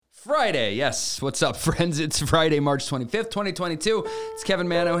Friday. Yes. What's up, friends? It's Friday, March 25th, 2022. It's Kevin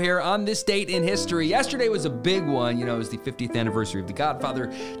Mano here on this date in history. Yesterday was a big one. You know, it was the 50th anniversary of The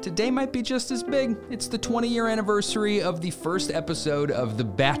Godfather. Today might be just as big. It's the 20-year anniversary of the first episode of The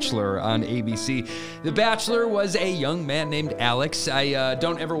Bachelor on ABC. The Bachelor was a young man named Alex. I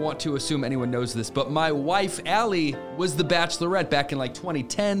don't ever want to assume anyone knows this, but my wife, Allie, was the Bachelorette back in like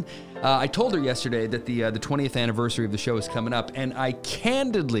 2010. I told her yesterday that the 20th anniversary of the show is coming up, and I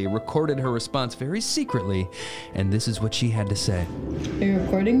candidly recorded her response very secretly, and this is what she had to say. Are you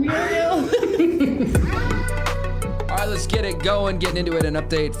recording me right now? All right, let's get it going, getting into it. An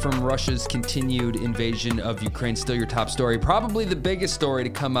update from Russia's continued invasion of Ukraine. Still your top story. Probably the biggest story to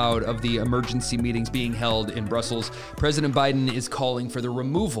come out of the emergency meetings being held in Brussels. President Biden is calling for the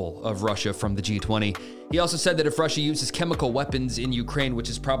removal of Russia from the G20. He also said that if Russia uses chemical weapons in Ukraine, which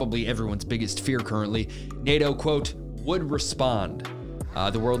is probably everyone's biggest fear currently, NATO, quote, would respond.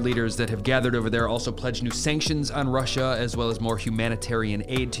 The world leaders that have gathered over there also pledged new sanctions on Russia, as well as more humanitarian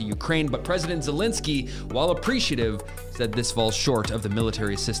aid to Ukraine. But President Zelensky, while appreciative, said this falls short of the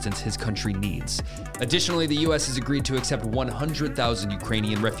military assistance his country needs. Additionally, the U.S. has agreed to accept 100,000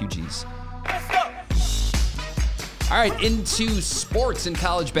 Ukrainian refugees. All right, into sports and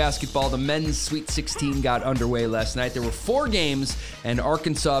college basketball. The men's Sweet 16 got underway last night. There were 4 games, and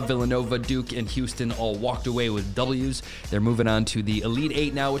Arkansas, Villanova, Duke, and Houston all walked away with W's. They're moving on to the Elite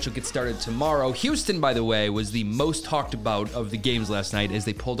 8 now, which will get started tomorrow. Houston, by the way, was the most talked about of the games last night as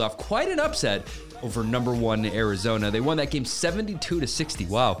they pulled off quite an upset over number 1 Arizona. They won that game 72-60.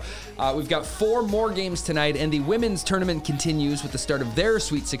 Wow. We've got 4 more games tonight, and the women's tournament continues with the start of their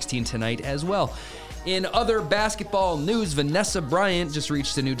Sweet 16 tonight as well. In other basketball news, Vanessa Bryant just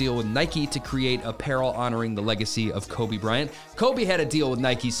reached a new deal with Nike to create apparel honoring the legacy of Kobe Bryant. Kobe had a deal with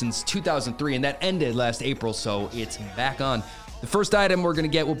Nike since 2003, and that ended last April, so it's back on. The first item we're going to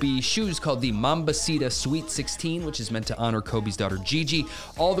get will be shoes called the Mambacita Sweet 16, which is meant to honor Kobe's daughter Gigi.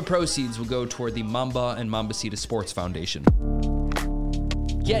 All the proceeds will go toward the Mamba and Mambacita Sports Foundation.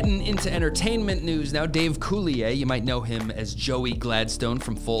 Getting into entertainment news now, Dave Coulier, you might know him as Joey Gladstone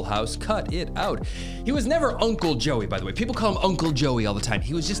from Full House, cut it out. He was never Uncle Joey, by the way. People call him Uncle Joey all the time.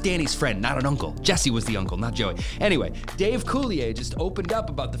 He was just Danny's friend, not an uncle. Jesse was the uncle, not Joey. Anyway, Dave Coulier just opened up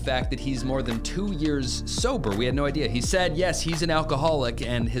about the fact that he's more than 2 years sober. We had no idea. He said, yes, he's an alcoholic,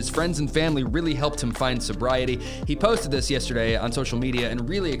 and his friends and family really helped him find sobriety. He posted this yesterday on social media and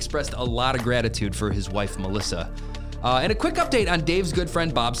really expressed a lot of gratitude for his wife, Melissa. And a quick update on Dave's good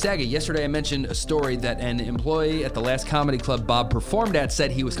friend, Bob Saget. Yesterday I mentioned a story that an employee at the last comedy club Bob performed at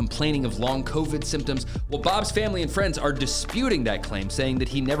said he was complaining of long COVID symptoms. Well, Bob's family and friends are disputing that claim, saying that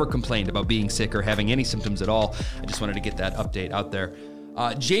he never complained about being sick or having any symptoms at all. I just wanted to get that update out there.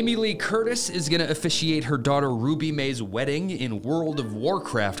 Jamie Lee Curtis is going to officiate her daughter Ruby May's wedding in World of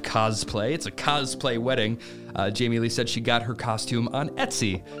Warcraft cosplay. It's a cosplay wedding. Jamie Lee said she got her costume on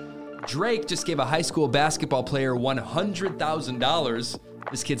Etsy. Drake just gave a high school basketball player $100,000.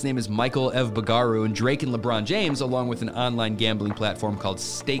 This kid's name is Michael Ev Bagaru, and Drake and LeBron James, along with an online gambling platform called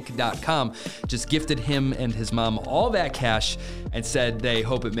Stake.com, just gifted him and his mom all that cash and said they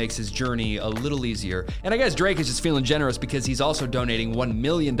hope it makes his journey a little easier. And I guess Drake is just feeling generous because he's also donating $1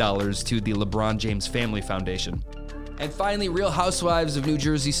 million to the LeBron James Family Foundation. And finally, Real Housewives of New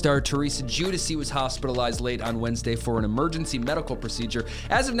Jersey star Teresa Giudice was hospitalized late on Wednesday for an emergency medical procedure.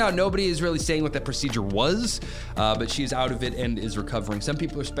 As of now, nobody is really saying what that procedure was, but she's out of it and is recovering. Some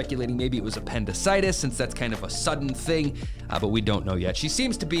people are speculating maybe it was appendicitis, since that's kind of a sudden thing, but we don't know yet. She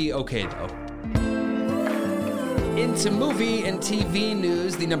seems to be okay, though. Into movie and TV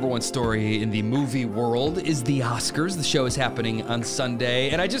news, the number one story in the movie world is the Oscars. The show is happening on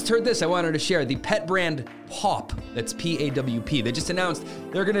Sunday, and I just heard this I wanted to share. The pet brand Pawp, that's P-A-W-P, they just announced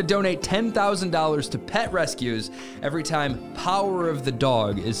they're going to donate $10,000 to pet rescues every time Power of the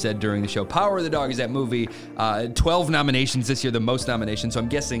Dog is said during the show. Power of the Dog is that movie, 12 nominations this year, the most nominations, so I'm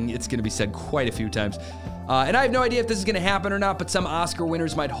guessing it's going to be said quite a few times. And I have no idea if this is going to happen or not, but some Oscar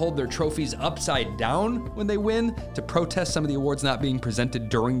winners might hold their trophies upside down when they win to protest some of the awards not being presented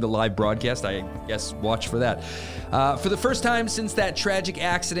during the live broadcast. I guess watch for that. For the first time since that tragic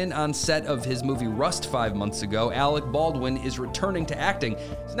accident on set of his movie Rust 5 months ago, Alec Baldwin is returning to acting.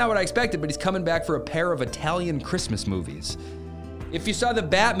 It's not what I expected, but he's coming back for a pair of Italian Christmas movies. If you saw The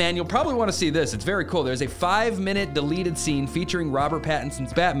Batman, you'll probably want to see this. It's very cool. There's a 5-minute deleted scene featuring Robert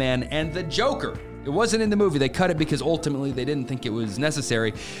Pattinson's Batman and the Joker. It wasn't in the movie. They cut it because ultimately they didn't think it was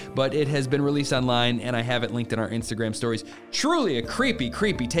necessary, but it has been released online, and I have it linked in our Instagram stories. Truly a creepy,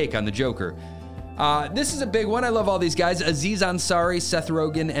 creepy take on the Joker. This is a big one. I love all these guys. Aziz Ansari, Seth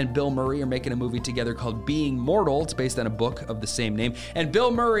Rogen, and Bill Murray are making a movie together called Being Mortal. It's based on a book of the same name. And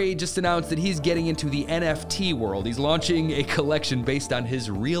Bill Murray just announced that he's getting into the NFT world. He's launching a collection based on his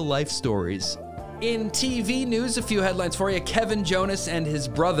real-life stories. In TV news, a few headlines for you. Kevin Jonas and his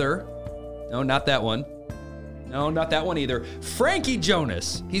brother. No, not that one. No, not that one either. Frankie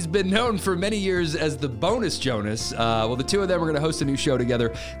Jonas. He's been known for many years as the Bonus Jonas. Well, the two of them are going to host a new show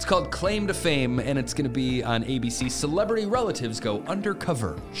together. It's called Claim to Fame, and it's going to be on ABC. Celebrity relatives go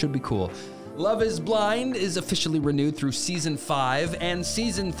undercover. Should be cool. Love is Blind is officially renewed through season 5, and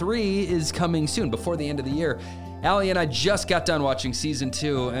season 3 is coming soon, before the end of the year. Allie and I just got done watching season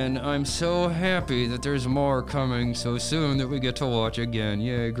 2, and I'm so happy that there's more coming so soon that we get to watch again.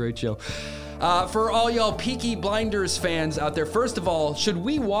 Yay, great show. For all y'all Peaky Blinders fans out there, first of all, should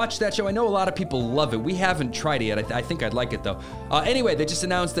we watch that show? I know a lot of people love it. We haven't tried it yet. I think I'd like it, though. Anyway, they just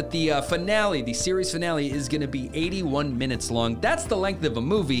announced that the finale, the series finale, is going to be 81 minutes long. That's the length of a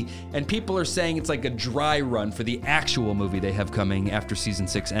movie, and people are saying it's like a dry run for the actual movie they have coming after season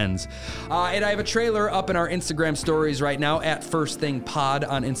 6 ends. And I have a trailer up in our Instagram stories right now, at First Thing Pod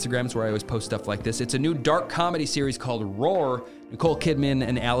on Instagram. It's where I always post stuff like this. It's a new dark comedy series called Roar. Nicole Kidman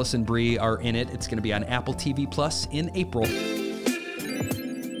and Allison Brie are in it. It's going to be on Apple TV Plus in April.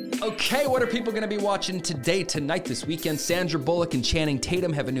 Okay, what are people going to be watching tonight, this weekend? Sandra Bullock and Channing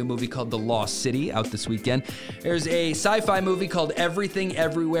Tatum have a new movie called The Lost City out this weekend. There's a sci-fi movie called Everything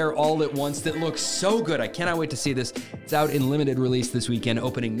Everywhere All at Once that looks so good. I cannot wait to see this. It's out in limited release this weekend,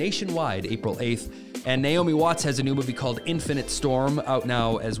 opening nationwide April 8th. And Naomi Watts has a new movie called Infinite Storm out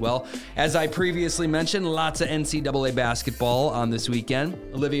now as well. As I previously mentioned, lots of NCAA basketball on this weekend.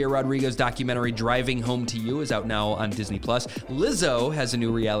 Olivia Rodrigo's documentary Driving Home to You is out now on Disney+. Lizzo has a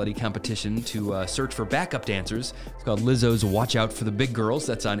new reality competition to search for backup dancers. It's called Lizzo's Watch Out for the Big Girls.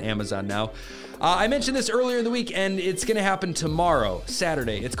 That's on Amazon now. I mentioned this earlier in the week, and it's going to happen tomorrow,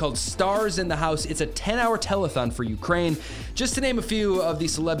 Saturday. It's called Stars in the House. It's a 10-hour telethon for Ukraine. Just to name a few of the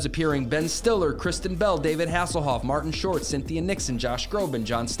celebs appearing: Ben Stiller, Kristen Bell, David Hasselhoff, Martin Short, Cynthia Nixon, Josh Groban,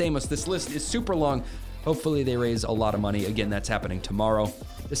 John Stamos. This list is super long. Hopefully they raise a lot of money. Again, that's happening tomorrow.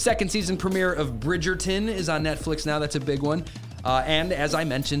 The second season premiere of Bridgerton is on Netflix now. That's a big one. And as I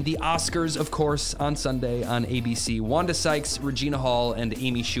mentioned, the Oscars, of course, on Sunday on ABC. Wanda Sykes, Regina Hall, and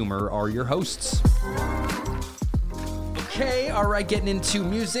Amy Schumer are your hosts. Okay, all right, getting into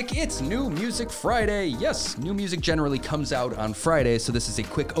music. It's New Music Friday. Yes, new music generally comes out on Friday, so this is a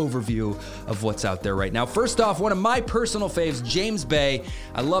quick overview of what's out there right now. First off, one of my personal faves, James Bay.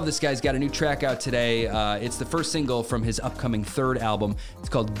 I love this guy's got a new track out today. It's the first single from his upcoming third album. It's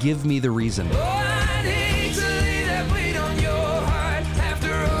called Give Me the Reason. Oh, I'd hate to lay that weight on your heart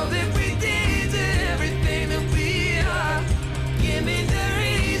after all that we did to everything that we are. Give me the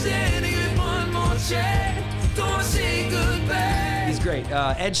reason to give one more chance. Don't say goodbye. He's great.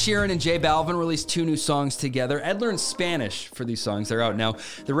 Ed Sheeran and J Balvin released 2 new songs together. Ed learned Spanish for these songs. They're out now.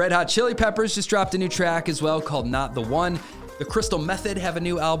 The Red Hot Chili Peppers just dropped a new track as well called Not the One. The Crystal Method have a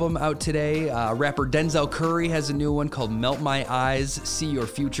new album out today. Rapper Denzel Curry has a new one called Melt My Eyes, See Your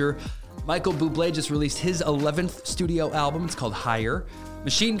Future. Michael Bublé just released his 11th studio album. It's called Higher.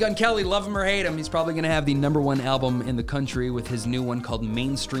 Machine Gun Kelly, love him or hate him, he's probably going to have the #1 album in the country with his new one called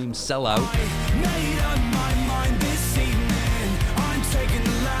Mainstream Sellout. Made up my mind this evening. I'm taking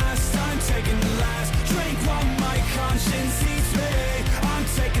the last. Drink while my conscience eats me. I'm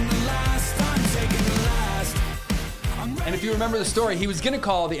taking the last. And if you remember the story, he was going to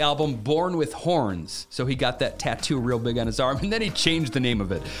call the album Born with Horns. So he got that tattoo real big on his arm, and then he changed the name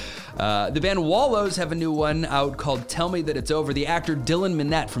of it. The band Wallows have a new one out called Tell Me That It's Over. The actor Dylan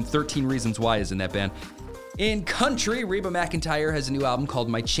Minnette from 13 Reasons Why is in that band. In country, Reba McEntire has a new album called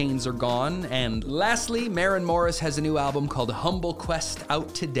My Chains Are Gone. And lastly, Maren Morris has a new album called Humble Quest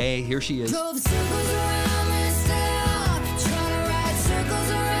out today. Here she is. Drove circles around this town, trying to ride circles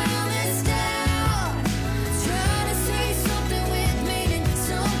around this town, trying to say something with meaning,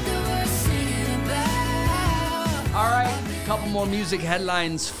 something worth singing about. All right. Couple more music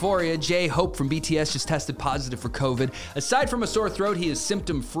headlines for you. J-Hope from BTS just tested positive for COVID. Aside from a sore throat, he is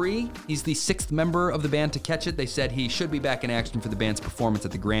symptom-free. He's the 6th member of the band to catch it. They said he should be back in action for the band's performance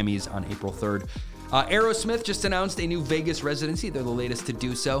at the Grammys on April 3rd. Aerosmith just announced a new Vegas residency. They're the latest to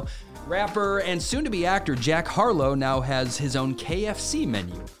do so. Rapper and soon-to-be actor Jack Harlow now has his own KFC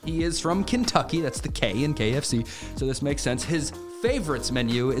menu. He is from Kentucky. That's the K in KFC, so this makes sense. His favorites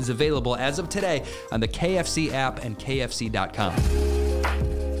menu is available as of today on the KFC app and KFC.com.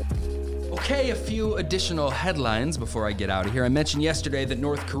 Okay, a few additional headlines before I get out of here. I mentioned yesterday that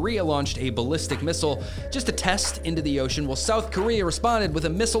North Korea launched a ballistic missile, just a test, into the ocean. Well, South Korea responded with a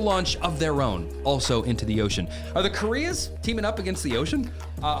missile launch of their own, also into the ocean. Are the Koreas teaming up against the ocean?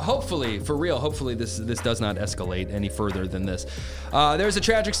 Hopefully, for real, hopefully this does not escalate any further than this. There's a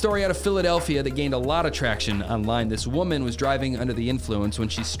tragic story out of Philadelphia that gained a lot of traction online. This woman was driving under the influence when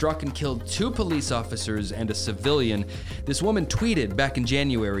she struck and killed 2 police officers and a civilian. This woman tweeted back in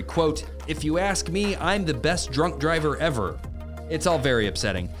January, quote, "If you ask me, I'm the best drunk driver ever." It's all very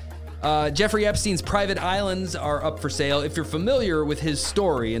upsetting. Jeffrey Epstein's private islands are up for sale. If you're familiar with his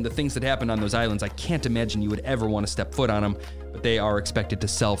story and the things that happened on those islands, I can't imagine you would ever want to step foot on them, but they are expected to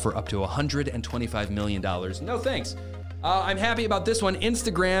sell for up to $125 million. No thanks. I'm happy about this one.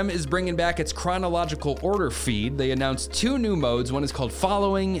 Instagram is bringing back its chronological order feed. They announced 2 new modes. One is called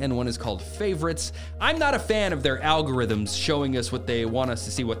Following and one is called Favorites. I'm not a fan of their algorithms showing us what they want us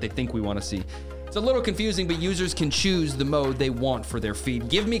to see, what they think we want to see. It's a little confusing, but users can choose the mode they want for their feed.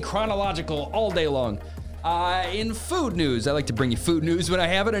 Give me chronological all day long. In food news, I like to bring you food news when I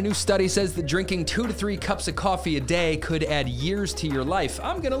have it. A new study says that drinking 2 to 3 cups of coffee a day could add years to your life.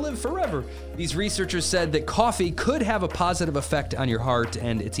 I'm gonna live forever. These researchers said that coffee could have a positive effect on your heart,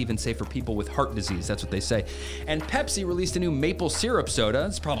 and it's even safe for people with heart disease. That's what they say. And Pepsi released a new maple syrup soda.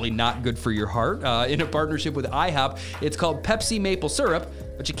 It's probably not good for your heart. In a partnership with IHOP, it's called Pepsi Maple Syrup,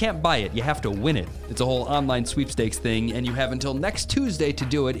 but you can't buy it. You have to win it. It's a whole online sweepstakes thing, and you have until next Tuesday to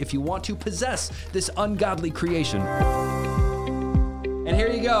do it if you want to possess this ungodly creation. And here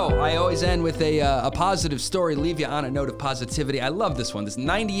you go. I always end with a positive story, leave you on a note of positivity. I love this one. This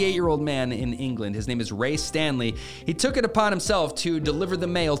 98-year-old man in England, his name is Ray Stanley. He took it upon himself to deliver the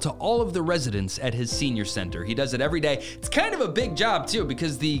mail to all of the residents at his senior center. He does it every day. It's kind of a big job, too,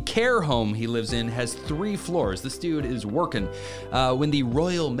 because the care home he lives in has 3 floors. This dude is working. When the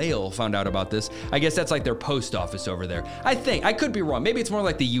Royal Mail found out about this, I guess that's like their post office over there. I think. I could be wrong. Maybe it's more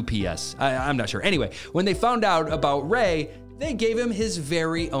like the UPS. I'm not sure. Anyway, when they found out about Ray, they gave him his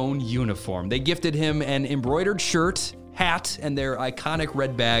very own uniform. They gifted him an embroidered shirt, hat, and their iconic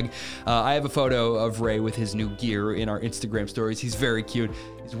red bag. I have a photo of Ray with his new gear in our Instagram stories. He's very cute.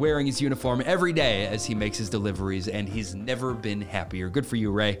 He's wearing his uniform every day as he makes his deliveries, and he's never been happier. Good for you,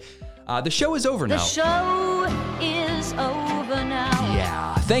 Ray. The show is over now. The show is over now.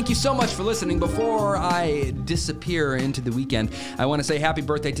 Yeah. Thank you so much for listening. Before I disappear into the weekend, I want to say happy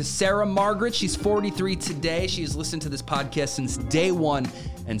birthday to Sarah Margaret. She's 43 today. She's listened to this podcast since day one.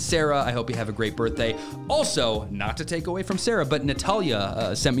 And Sarah, I hope you have a great birthday. Also, not to take away from Sarah, but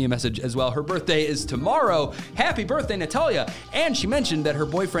Natalia sent me a message as well. Her birthday is tomorrow. Happy birthday, Natalia. And she mentioned that her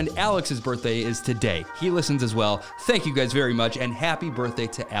boyfriend Alex's birthday is today. He listens as well. Thank you guys very much. And happy birthday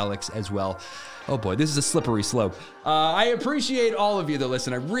to Alex as well. Oh boy, this is a slippery slope. I appreciate all of you that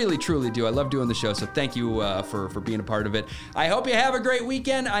listen. I really, truly do. I love doing the show, so thank you for being a part of it. I hope you have a great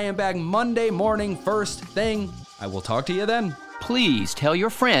weekend. I am back Monday morning, first thing. I will talk to you then. Please tell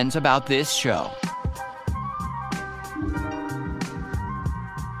your friends about this show.